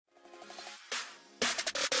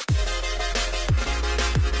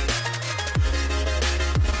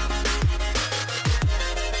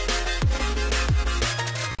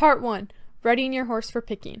Part 1. Readying your horse for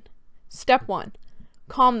picking. Step 1.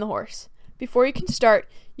 Calm the horse. Before you can start,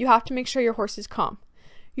 you have to make sure your horse is calm.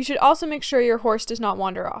 You should also make sure your horse does not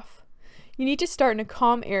wander off. You need to start in a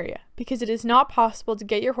calm area because it is not possible to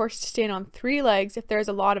get your horse to stand on 3 legs if there is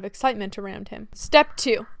a lot of excitement around him. Step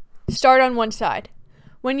 2. Start on one side.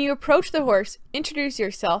 When you approach the horse, introduce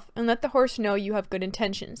yourself and let the horse know you have good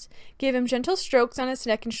intentions. Give him gentle strokes on his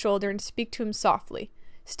neck and shoulder and speak to him softly.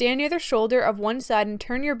 Stand near the shoulder of one side and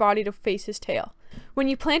turn your body to face his tail. When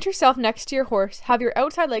you plant yourself next to your horse, have your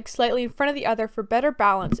outside leg slightly in front of the other for better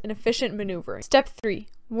balance and efficient maneuvering. Step 3.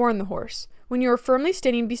 Warn the horse. When you are firmly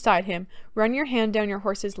standing beside him, run your hand down your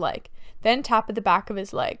horse's leg, then tap at the back of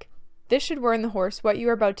his leg. This should warn the horse what you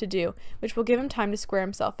are about to do, which will give him time to square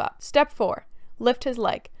himself up. Step 4. Lift his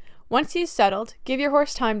leg. Once he is settled, give your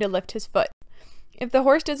horse time to lift his foot. If the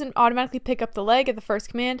horse doesn't automatically pick up the leg at the first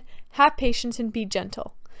command, have patience and be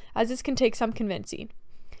gentle, as this can take some convincing.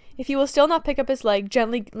 If he will still not pick up his leg,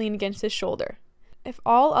 gently lean against his shoulder. If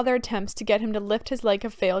all other attempts to get him to lift his leg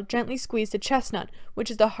have failed, gently squeeze the chestnut,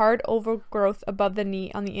 which is the hard overgrowth above the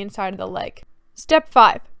knee on the inside of the leg. Step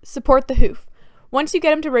 5. Support the hoof. Once you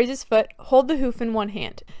get him to raise his foot, hold the hoof in one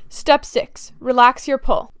hand. Step 6. Relax your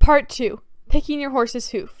pull. Part 2. Picking your horse's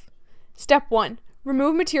hoof. Step 1.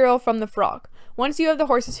 Remove material from the frog. Once you have the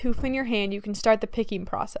horse's hoof in your hand, you can start the picking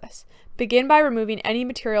process. Begin by removing any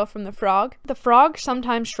material from the frog. The frog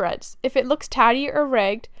sometimes shreds. If it looks tatty or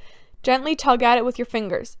ragged, gently tug at it with your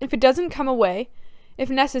fingers. If it doesn't come away, if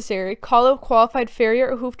necessary, call a qualified farrier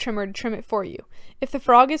or hoof trimmer to trim it for you. If the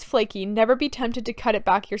frog is flaky, never be tempted to cut it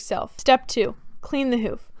back yourself. Step 2. Clean the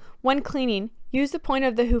hoof. When cleaning, use the point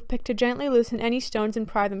of the hoof pick to gently loosen any stones and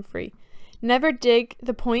pry them free. Never dig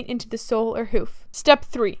the point into the sole or hoof. Step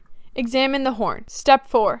 3. Examine the horn. Step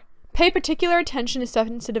 4. Pay particular attention to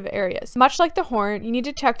sensitive areas. Much like the horn, you need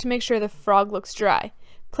to check to make sure the frog looks dry.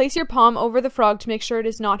 Place your palm over the frog to make sure it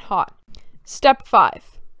is not hot. Step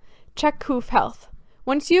 5. Check hoof health.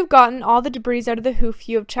 Once you have gotten all the debris out of the hoof,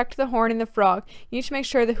 you have checked the horn and the frog, you need to make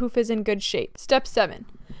sure the hoof is in good shape. Step 7.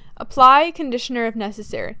 Apply conditioner if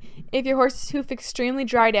necessary. If your horse's hoof extremely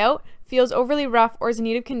dried out, feels overly rough, or is in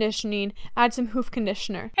need of conditioning, add some hoof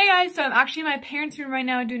conditioner. Hey guys, so I'm actually in my parents' room right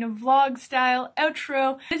now doing a vlog style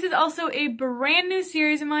outro. This is also a brand new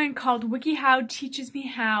series of mine called WikiHow Teaches Me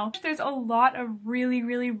How. There's a lot of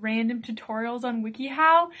really random tutorials on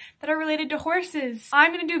WikiHow that are related to horses.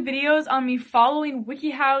 I'm gonna do videos on me following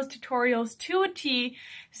WikiHow's tutorials to a T.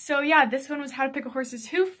 So yeah, this one was how to pick a horse's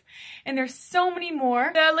hoof, and there's so many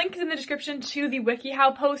more. The link is in the description to the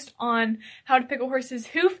WikiHow post on how to pick a horse's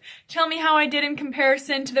hoof. Tell me how I did in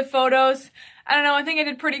comparison to the photos. I don't know, I think I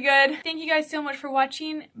did pretty good. Thank you guys so much for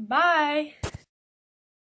watching. Bye!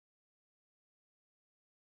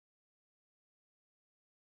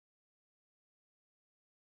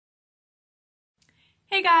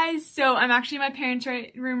 Hey guys, so I'm actually in my parents'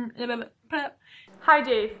 room. Hi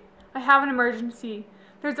Dave, I have an emergency.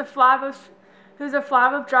 There's a flab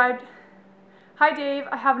of dried. Hi Dave,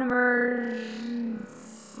 I have an emergency.